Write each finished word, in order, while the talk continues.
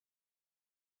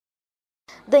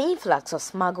The influx of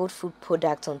smuggled food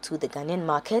products onto the Ghanaian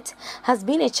market has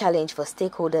been a challenge for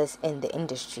stakeholders in the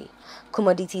industry.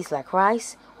 Commodities like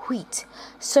rice, wheat,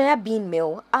 soya bean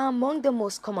meal are among the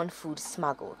most common foods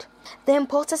smuggled. The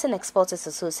Importers and Exporters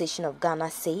Association of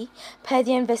Ghana say, per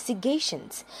their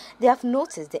investigations, they have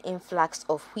noticed the influx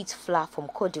of wheat flour from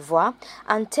Côte d'Ivoire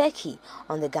and Turkey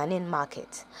on the Ghanaian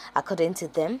market. According to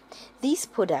them, these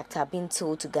products are being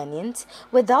sold to Ghanaians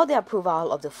without the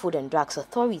approval of the Food and Drugs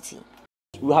Authority.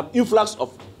 We have influx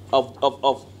of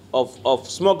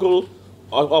smuggled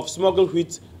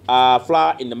wheat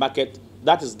flour in the market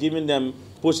that is giving them,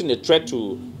 posing a threat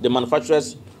to the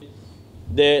manufacturers.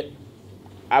 The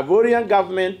Ivorian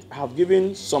government have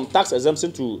given some tax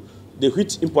exemption to the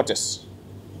wheat importers.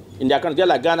 In their country,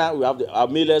 like Ghana, we have our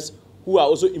millers who are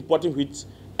also importing wheat,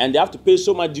 and they have to pay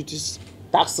so much duties,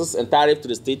 taxes, and tariff to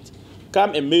the state,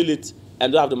 come and mail it,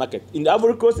 and don't have the market. In the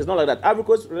Ivory Coast, it's not like that. Ivory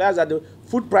Coast realized that the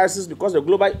food prices, because of the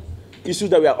global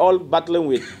issues that we are all battling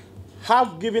with,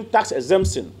 have given tax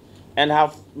exemption and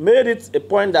have made it a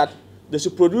point that they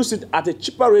should produce it at a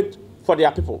cheaper rate for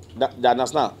their people, their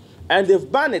national. And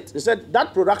they've banned it. They said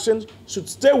that production should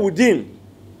stay within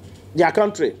their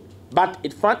country, but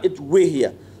it found its way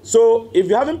here. So if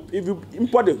you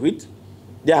import the wheat,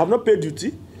 they have not paid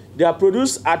duty. They are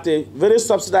produced at a very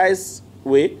subsidized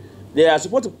way. They are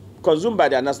supposed to consume by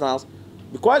their nationals.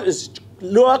 Because it's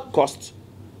lower cost,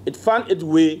 it found its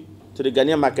way to the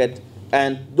Ghanaian market.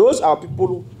 And those are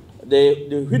people,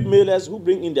 the wheat millers who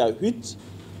bring in their wheat,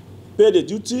 pay the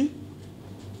duty,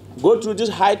 go through this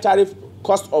high tariff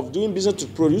cost of doing business to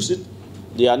produce it.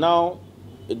 They are now,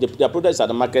 their products at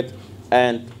the market,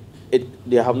 and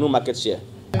they have no market share.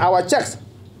 Our checks,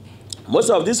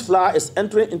 most of this flour is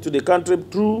entering into the country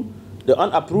through the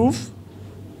unapproved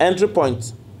entry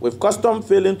point, with custom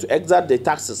failing to exact the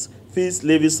taxes, fees,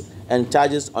 levies, and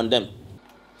charges on them.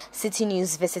 Citi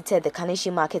News visited the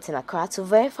Kaneshie market in Accra to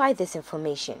verify this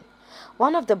information.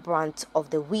 One of the brands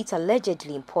of the wheat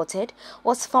allegedly imported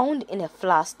was found in a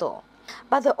flour store,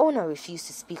 but the owner refused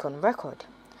to speak on record.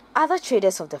 Other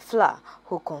traders of the flour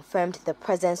who confirmed the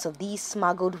presence of these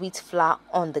smuggled wheat flour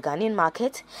on the Ghanaian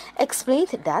market explained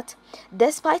that,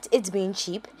 despite it being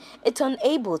cheap, it's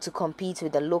unable to compete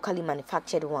with the locally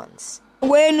manufactured ones.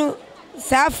 When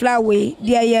flour we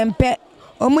dear yempe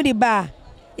omudi ba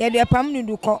ye de pam nu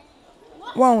duko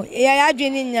won ya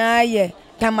adwene nya ye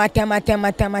tama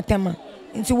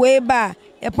nti we ba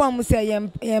ye pam se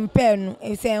yempe no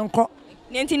e se enko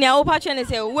nti ne awo pa chene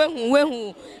se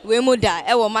wehu we mu da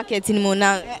e wo market ni mu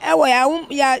na e wo ya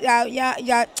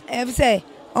e se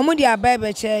omudi aba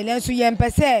be che lenso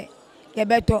yempe se ye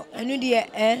beto enu de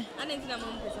ani nti na mo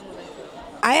mpese mo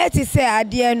beto ayeti se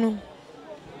ade nu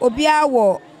obi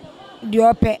awo di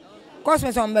ope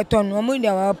cosmos on beton no mu di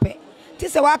ope ti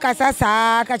se wa kasa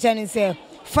saa ka che ni se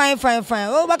fine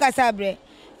o ba kasa bre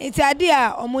iti ade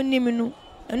a omunim nu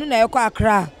enu na yekọ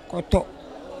Accra koto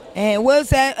we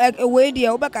say we di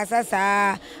o ba kasa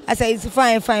saa asa is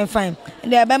fine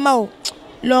and be ma o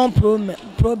long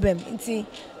problem iti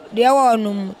de wa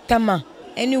onum tama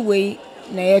anyway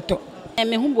na yeto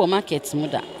me hu bo market mu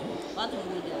da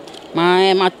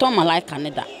ma to ma like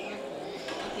Canada.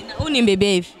 Uni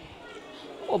baby.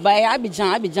 Oh, by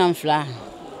Abidjan flour.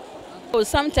 Oh,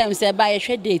 sometimes I buy a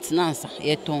share date nansa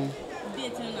yeton.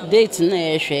 Date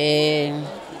na share.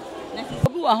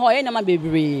 Obi wa ho e na ma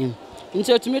bebre.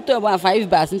 Nti tomato about 5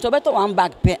 bags, nti obeto 1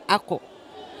 bag per akọ.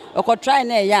 Oko try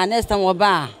na ya next time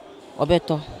oba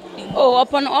obeto. Oh,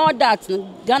 upon all that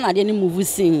Ghana dey move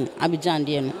sing Abidjan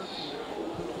dey no.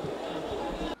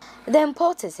 The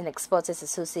Importers and Exporters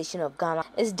Association of Ghana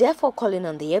is therefore calling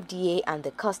on the FDA and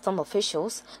the custom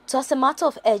officials to, as a matter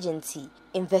of urgency,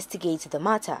 investigate the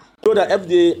matter. So the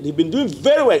FDA, they've been doing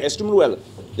very well, extremely well.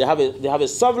 They have a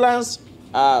surveillance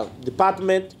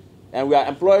department, and we are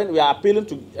appealing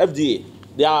to FDA.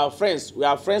 They are friends. We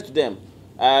are friends to them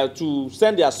to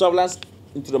send their surveillance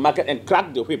into the market and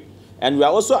crack the whip. And we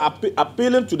are also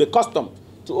appealing to the custom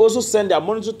to also send their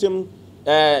monitoring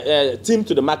team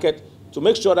to the market to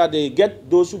make sure that they get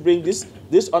those who bring this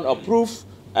unapproved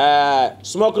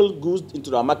smuggled goods into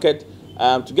the market,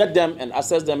 to get them and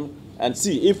assess them and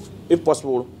see if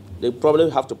possible they probably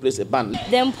have to place a ban.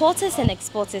 The Importers and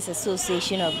Exporters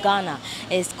Association of Ghana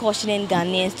is cautioning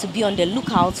Ghanaians to be on the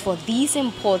lookout for these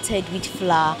imported wheat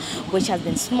flour which has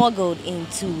been smuggled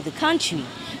into the country.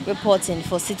 Reporting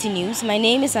for Citi News, my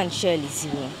name is Shirley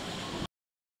Zero.